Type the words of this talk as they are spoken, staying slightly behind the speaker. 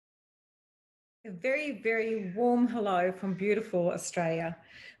A very, very warm hello from beautiful Australia.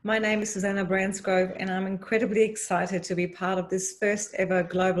 My name is Susanne Bransgrove, and I'm incredibly excited to be part of this first ever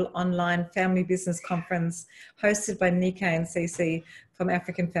global online family business conference hosted by Nikkei and CC from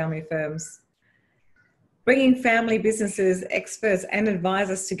African Family Firms. Bringing family businesses, experts and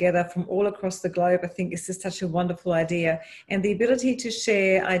advisors together from all across the globe, I think is just such a wonderful idea. And the ability to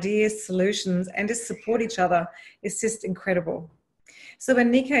share ideas, solutions, and to support each other is just incredible. So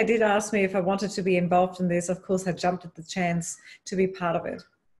when Nikkei did ask me if I wanted to be involved in this, of course I jumped at the chance to be part of it.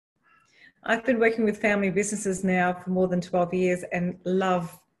 I've been working with family businesses now for more than 12 years and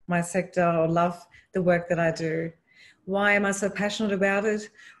love my sector or love the work that I do. Why am I so passionate about it?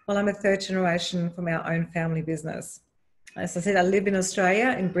 Well, I'm a third generation from our own family business. As I said, I live in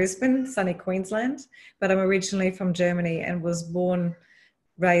Australia, in Brisbane, sunny Queensland, but I'm originally from Germany and was born,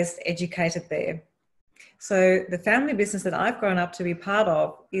 raised, educated there. So the family business that I've grown up to be part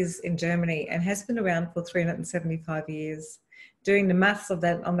of is in Germany and has been around for 375 years. Doing the maths of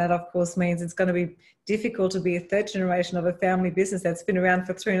that, of course, means it's going to be difficult to be a third generation of a family business that's been around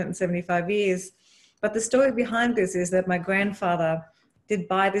for 375 years. But the story behind this is that my grandfather did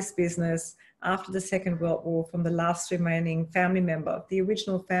buy this business after the Second World War from the last remaining family member, the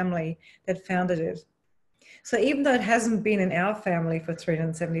original family that founded it. So even though it hasn't been in our family for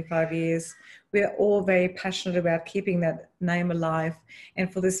 375 years, we're all very passionate about keeping that name alive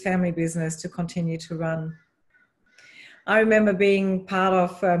and for this family business to continue to run. I remember being part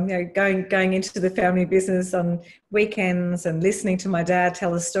of going into the family business on weekends and listening to my dad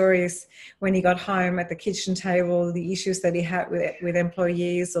tell the stories when he got home at the kitchen table, the issues that he had with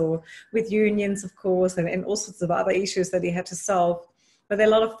employees or with unions, of course, and all sorts of other issues that he had to solve. But there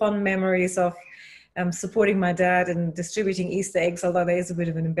are a lot of fond memories of supporting my dad and distributing Easter eggs, although there is a bit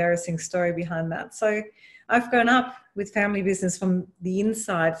of an embarrassing story behind that. So I've grown up with family business from the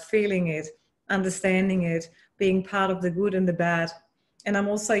inside, feeling it, understanding it, being part of the good and the bad. And I'm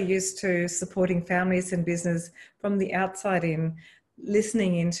also used to supporting families in business from the outside in,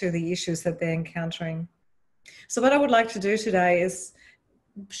 listening into the issues that they're encountering. So what I would like to do today is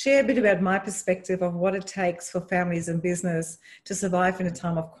share a bit about my perspective of what it takes for families and business to survive in a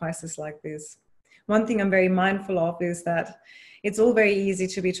time of crisis like this. One thing I'm very mindful of is that it's all very easy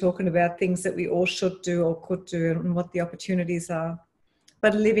to be talking about things that we all should do or could do and what the opportunities are.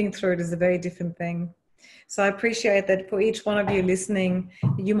 But living through it is a very different thing. So I appreciate that for each one of you listening,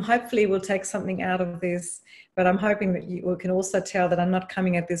 you hopefully will take something out of this, but I'm hoping that you can also tell that I'm not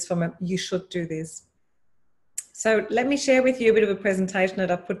coming at this from a, you should do this. So let me share with you a bit of a presentation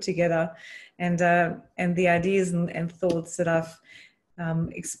that I've put together and the ideas and thoughts that I've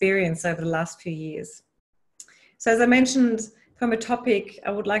experienced over the last few years. So as I mentioned, from a topic, I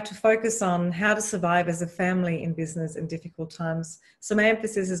would like to focus on how to survive as a family in business in difficult times. So my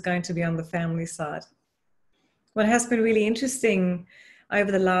emphasis is going to be on the family side. What has been really interesting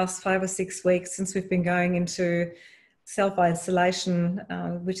over the last 5 or 6 weeks since we've been going into self-isolation,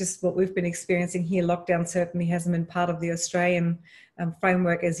 which is what we've been experiencing here. Lockdown certainly hasn't been part of the Australian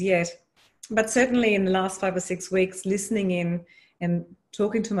framework as yet. But certainly in the last 5 or 6 weeks, listening in and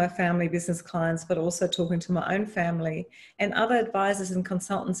talking to my family business clients, but also talking to my own family and other advisors and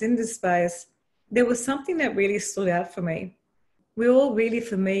consultants in this space, there was something that really stood out for me. We're all really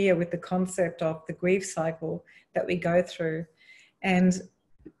familiar with the concept of the grief cycle that we go through. And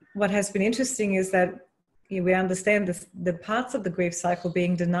what has been interesting is that we understand the parts of the grief cycle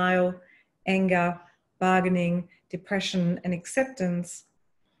being denial, anger, bargaining, depression, and acceptance.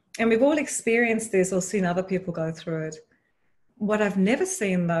 And we've all experienced this or seen other people go through it. What I've never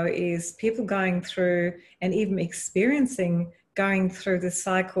seen, though, is people going through and even experiencing going through this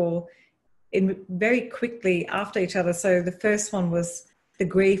cycle in very quickly after each other. So the first one was the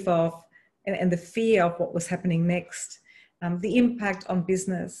grief of and the fear of what was happening next, the impact on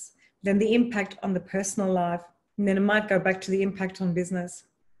business, then the impact on the personal life, and then it might go back to the impact on business.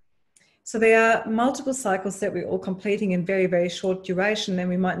 So there are multiple cycles that we're all completing in very, very short duration, and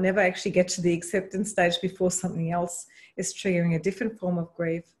we might never actually get to the acceptance stage before something else is triggering a different form of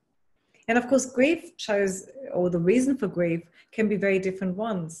grief. And of course, grief shows, or the reason for grief can be very different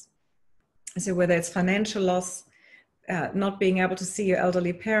ones. So whether it's financial loss, not being able to see your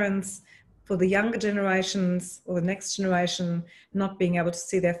elderly parents, for the younger generations or the next generation, not being able to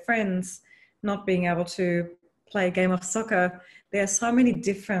see their friends, not being able to play a game of soccer. There are so many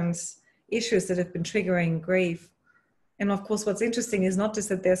different issues that have been triggering grief. And of course, what's interesting is not just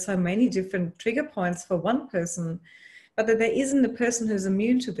that there are so many different trigger points for one person, but that there isn't a person who's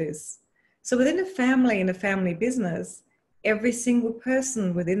immune to this. So within a family and a family business, every single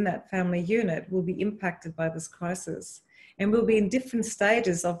person within that family unit will be impacted by this crisis. And we'll be in different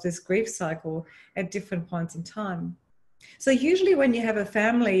stages of this grief cycle at different points in time. So usually when you have a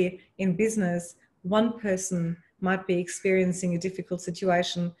family in business, one person might be experiencing a difficult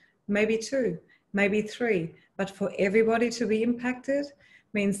situation, maybe two, maybe three, but for everybody to be impacted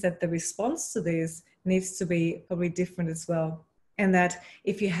means that the response to this needs to be probably different as well. And that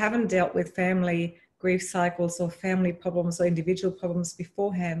if you haven't dealt with family grief cycles or family problems or individual problems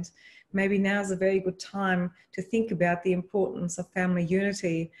beforehand, maybe now is a very good time to think about the importance of family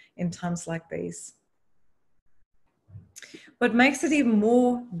unity in times like these. What makes it even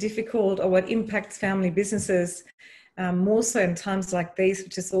more difficult, or what impacts family businesses more so in times like these,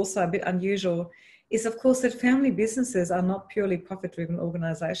 which is also a bit unusual, is of course that family businesses are not purely profit-driven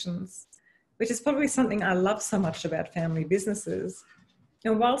organizations, which is probably something I love so much about family businesses.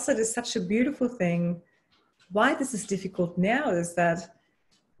 And whilst it is such a beautiful thing, why this is difficult now is that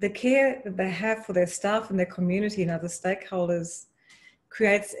the care that they have for their staff and their community and other stakeholders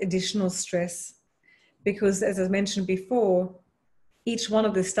creates additional stress. Because as I mentioned before, each one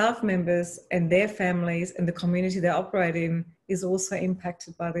of the staff members and their families and the community they operate in is also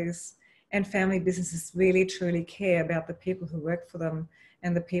impacted by this. And family businesses really truly care about the people who work for them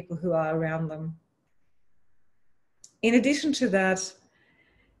and the people who are around them. In addition to that,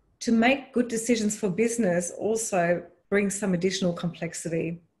 to make good decisions for business also brings some additional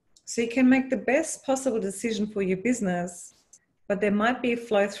complexity. So you can make the best possible decision for your business, but there might be a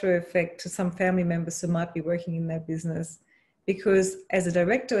flow-through effect to some family members who might be working in that business, because as a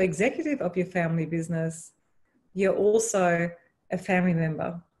director or executive of your family business, you're also a family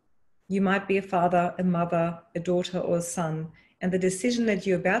member. You might be a father, a mother, a daughter, or a son, and the decision that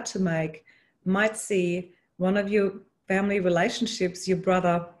you're about to make might see one of your family relationships, your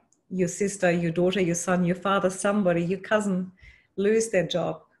brother, your sister, your daughter, your son, your father, somebody, your cousin, lose their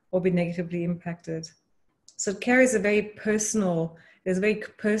job or be negatively impacted. So it carries a very personal, there's a very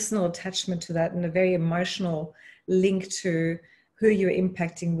personal attachment to that and a very emotional link to who you're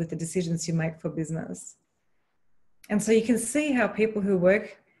impacting with the decisions you make for business. And so you can see how people who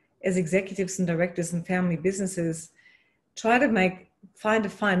work as executives and directors in family businesses try to find a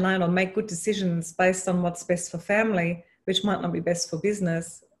fine line or make good decisions based on what's best for family, which might not be best for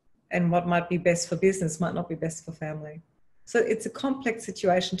business, and what might be best for business might not be best for family. So it's a complex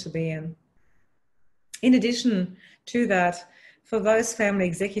situation to be in. In addition to that, for those family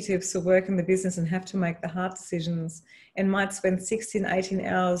executives who work in the business and have to make the hard decisions and might spend 16, 18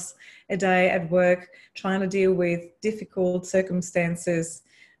 hours a day at work trying to deal with difficult circumstances,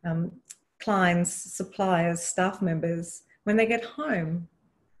 clients, suppliers, staff members, when they get home,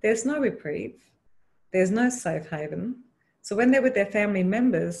 there's no reprieve, there's no safe haven. So when they're with their family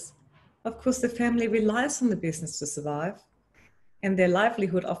members, of course, the family relies on the business to survive, and their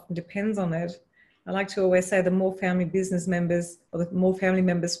livelihood often depends on it. I like to always say the more family business members, or the more family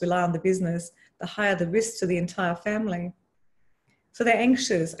members rely on the business, the higher the risk to the entire family. So they're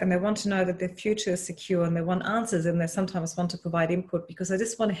anxious and they want to know that their future is secure, and they want answers, and they sometimes want to provide input because they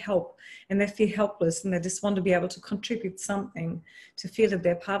just want to help, and they feel helpless, and they just want to be able to contribute something to feel that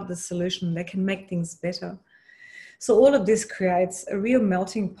they're part of the solution and they can make things better. So all of this creates a real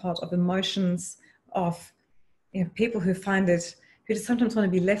melting pot of emotions of people who find it, who just sometimes want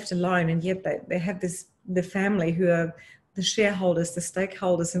to be left alone, and yet they have the family who are the shareholders, the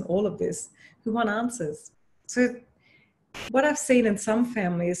stakeholders in all of this, who want answers. So what I've seen in some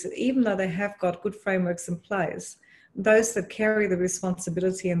families, even though they have got good frameworks in place, those that carry the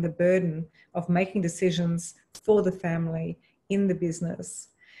responsibility and the burden of making decisions for the family in the business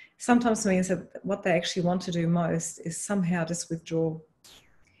sometimes means that what they actually want to do most is somehow just withdraw.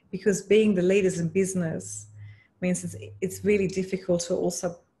 Because being the leaders in business means it's really difficult to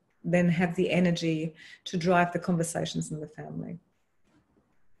also then have the energy to drive the conversations in the family.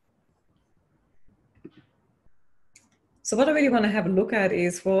 So what I really want to have a look at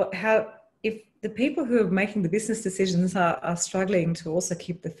is, well, how, if the people who are making the business decisions are struggling to also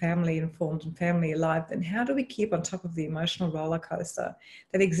keep the family informed and family alive, then how do we keep on top of the emotional roller coaster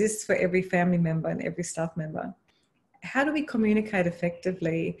that exists for every family member and every staff member? How do we communicate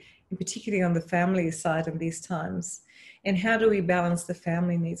effectively, and particularly on the family side in these times? And how do we balance the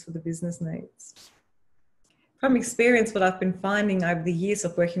family needs with the business needs? From experience, what I've been finding over the years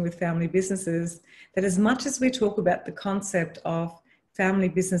of working with family businesses, that as much as we talk about the concept of family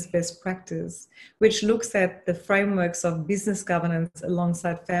business best practice, which looks at the frameworks of business governance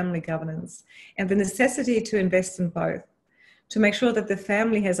alongside family governance, and the necessity to invest in both, to make sure that the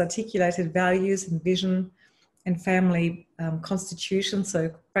family has articulated values and vision and family constitution, so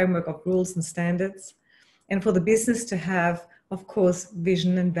framework of rules and standards, and for the business to have of course,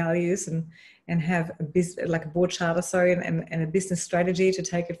 vision and values and have like a board charter, and a business strategy to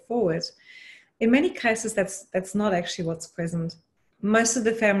take it forward. In many cases, that's not actually what's present. Most of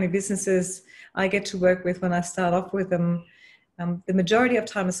the family businesses I get to work with, when I start off with them, the majority of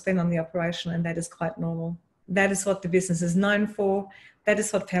time is spent on the operation, and that is quite normal. That is what the business is known for. That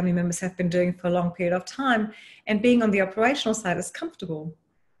is what family members have been doing for a long period of time, and being on the operational side is comfortable.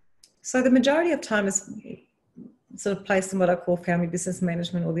 So the majority of time is sort of placed in what I call family business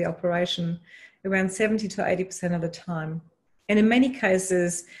management, or the operation, around 70 to 80% of the time. And in many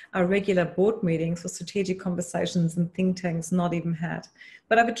cases, our regular board meetings or strategic conversations and think tanks not even had.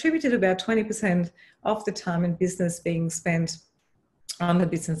 But I've attributed about 20% of the time in business being spent on the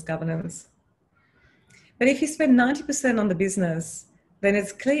business governance. But if you spend 90% on the business, then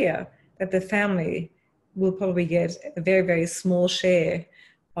it's clear that the family will probably get a very, very small share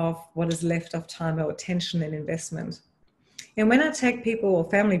of what is left of time or attention and investment. And when I take people or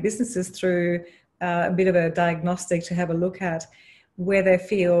family businesses through a bit of a diagnostic to have a look at where they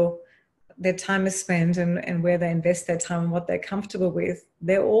feel their time is spent and where they invest their time and what they're comfortable with,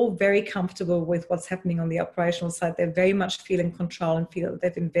 they're all very comfortable with what's happening on the operational side. They very much feel in control and feel that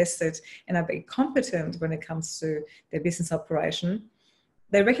they've invested and are very competent when it comes to their business operation.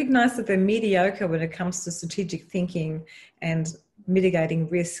 They recognize that they're mediocre when it comes to strategic thinking and mitigating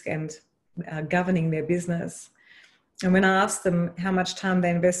risk and governing their business. And when I ask them how much time they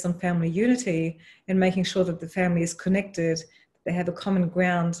invest on family unity and making sure that the family is connected, they have a common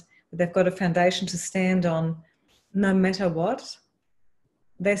ground, that they've got a foundation to stand on, no matter what,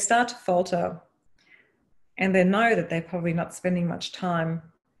 they start to falter. And they know that they're probably not spending much time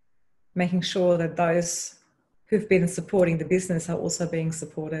making sure that those who've been supporting the business are also being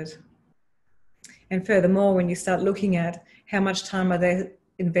supported. And furthermore, when you start looking at how much time are they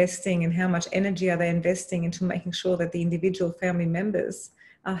investing and how much energy are they investing into making sure that the individual family members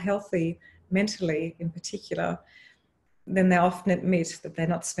are healthy mentally in particular, then they often admit that they're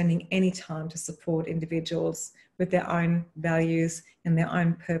not spending any time to support individuals with their own values and their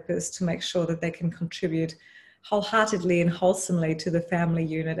own purpose to make sure that they can contribute wholeheartedly and wholesomely to the family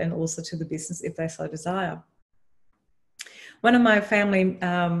unit and also to the business if they so desire. One of my families,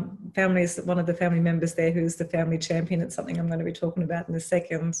 one of the family members there, who's the family champion, it's something I'm going to be talking about in a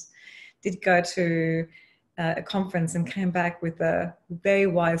second, did go to a conference and came back with the very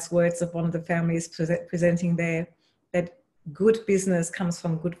wise words of one of the families presenting there, that good business comes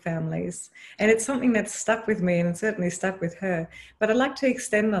from good families. And it's something that's stuck with me, and it certainly stuck with her. But I'd like to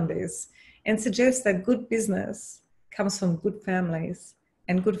extend on this and suggest that good business comes from good families,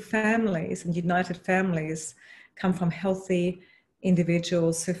 and good families and united families come from healthy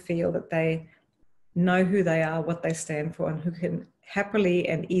individuals who feel that they know who they are, what they stand for, and who can happily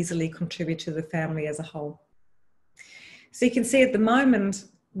and easily contribute to the family as a whole. So you can see at the moment,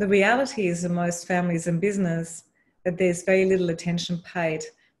 the reality is in most families and business that there's very little attention paid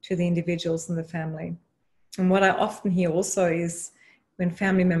to the individuals in the family. And what I often hear also is when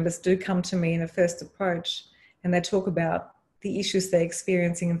family members do come to me in a first approach and they talk about the issues they're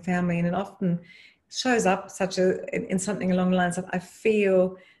experiencing in family, and it often shows up in something along the lines of, I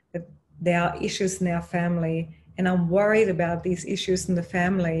feel that there are issues in our family and I'm worried about these issues in the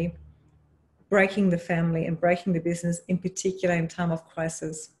family breaking the family and breaking the business, in particular in time of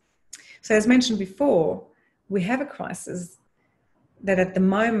crisis. So as mentioned before, we have a crisis that at the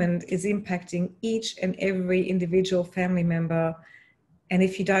moment is impacting each and every individual family member. And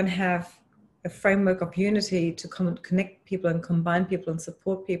if you don't have a framework of unity to connect people and combine people and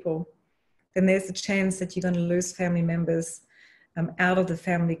support people, then there's a chance that you're going to lose family members out of the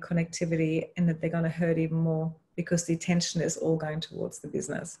family connectivity, and that they're going to hurt even more because the attention is all going towards the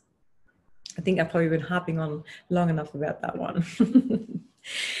business. I think I've probably been harping on long enough about that one.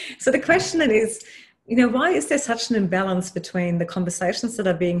 So the question then is, why is there such an imbalance between the conversations that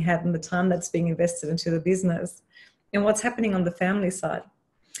are being had and the time that's being invested into the business and what's happening on the family side?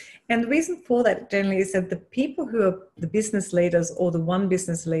 And the reason for that generally is that the people who are the business leaders or the one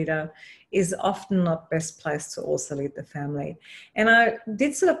business leader is often not best placed to also lead the family. And I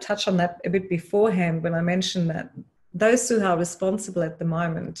did sort of touch on that a bit beforehand when I mentioned that those who are responsible at the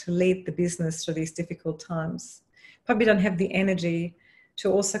moment to lead the business through these difficult times probably don't have the energy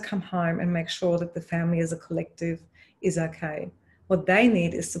to also come home and make sure that the family as a collective is okay. What they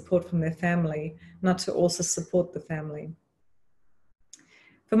need is support from their family, not to also support the family.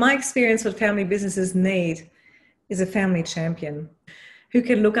 From my experience, what family businesses need is a family champion who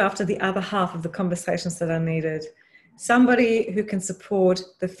can look after the other half of the conversations that are needed. Somebody who can support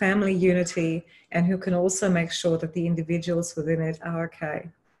the family unity and who can also make sure that the individuals within it are okay.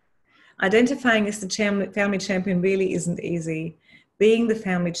 Identifying as the family champion really isn't easy. Being the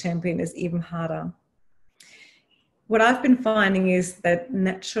family champion is even harder. What I've been finding is that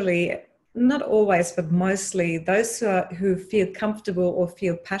naturally, not always, but mostly, those who feel comfortable or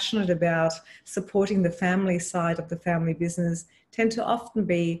feel passionate about supporting the family side of the family business tend to often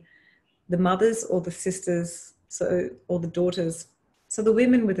be the mothers or the sisters, or the daughters. So the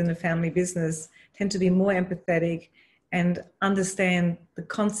women within the family business tend to be more empathetic and understand the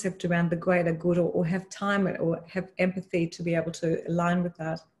concept around the greater good, or have time or have empathy to be able to align with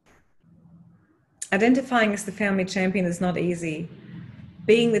that. Identifying as the family champion is not easy.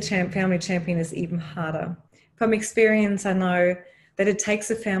 Being the family champion is even harder. From experience, I know that it takes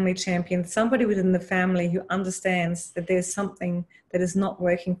a family champion, somebody within the family who understands that there's something that is not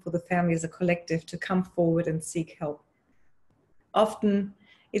working for the family as a collective, to come forward and seek help. Often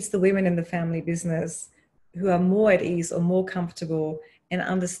it's the women in the family business who are more at ease or more comfortable and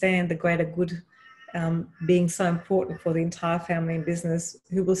understand the greater good being so important for the entire family and business,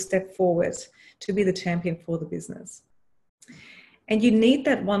 who will step forward to be the champion for the business. And you need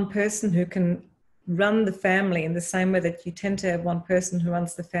that one person who can run the family in the same way that you tend to have one person who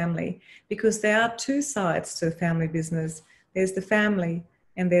runs the family, because there are two sides to a family business. There's the family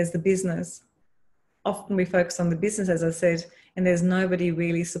and there's the business. Often we focus on the business, as I said, and there's nobody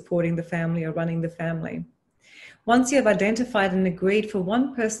really supporting the family or running the family. Once you have identified and agreed for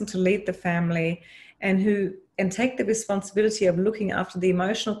one person to lead the family and take the responsibility of looking after the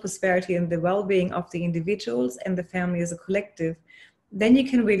emotional prosperity and the well-being of the individuals and the family as a collective, then you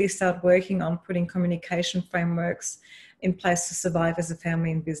can really start working on putting communication frameworks in place to survive as a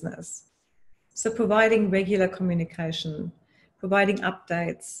family and business. So providing regular communication, providing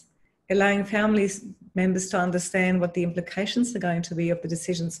updates, allowing family members to understand what the implications are going to be of the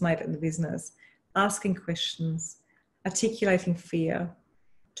decisions made in the business, asking questions, articulating fear,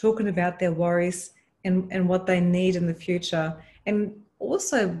 talking about their worries and what they need in the future, and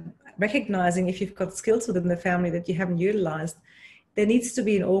also recognizing if you've got skills within the family that you haven't utilized. There needs to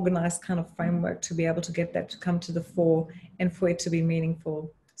be an organized kind of framework to be able to get that to come to the fore and for it to be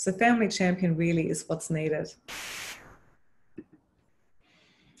meaningful. So family champion really is what's needed.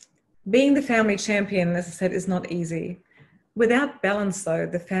 Being the family champion, as I said, is not easy. Without balance, though,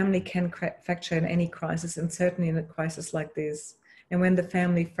 the family can fracture in any crisis, and certainly in a crisis like this. And when the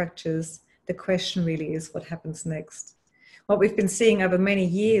family fractures, the question really is what happens next. What we've been seeing over many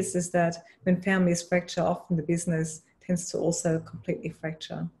years is that when families fracture, often the business tends to also completely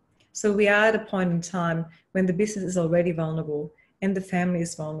fracture. So we are at a point in time when the business is already vulnerable and the family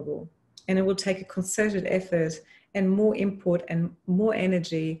is vulnerable. And it will take a concerted effort and more input and more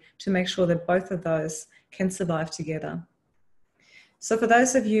energy to make sure that both of those can survive together. So for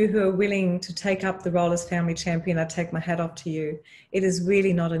those of you who are willing to take up the role as family champion, I take my hat off to you. It is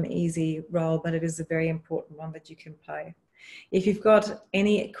really not an easy role, but it is a very important one that you can play. If you've got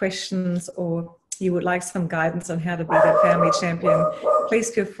any questions or you would like some guidance on how to be that family champion,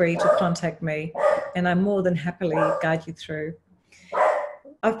 please feel free to contact me and I'm more than happily guide you through.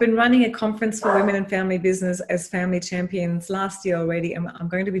 I've been running a conference for women in family business as family champions last year already, and I'm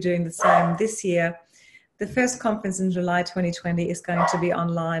going to be doing the same this year. The first conference in July 2020 is going to be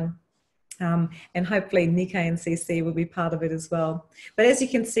online, and hopefully Nikkei and CC will be part of it as well. But as you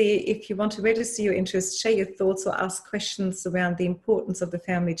can see, if you want to register your interest, share your thoughts or ask questions around the importance of the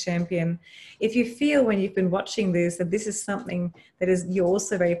family champion. If you feel when you've been watching this that this is something that you're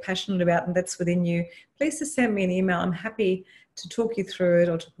also very passionate about and that's within you, please just send me an email. I'm happy to talk you through it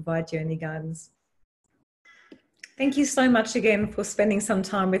or to provide you any guidance. Thank you so much again for spending some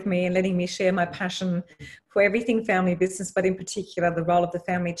time with me and letting me share my passion for everything family business, but in particular the role of the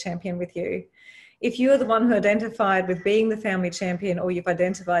family champion with you. If you are the one who identified with being the family champion, or you've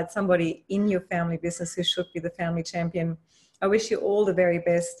identified somebody in your family business who should be the family champion, I wish you all the very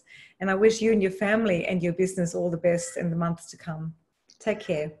best, and I wish you and your family and your business all the best in the months to come. Take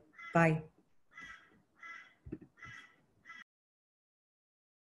care. Bye.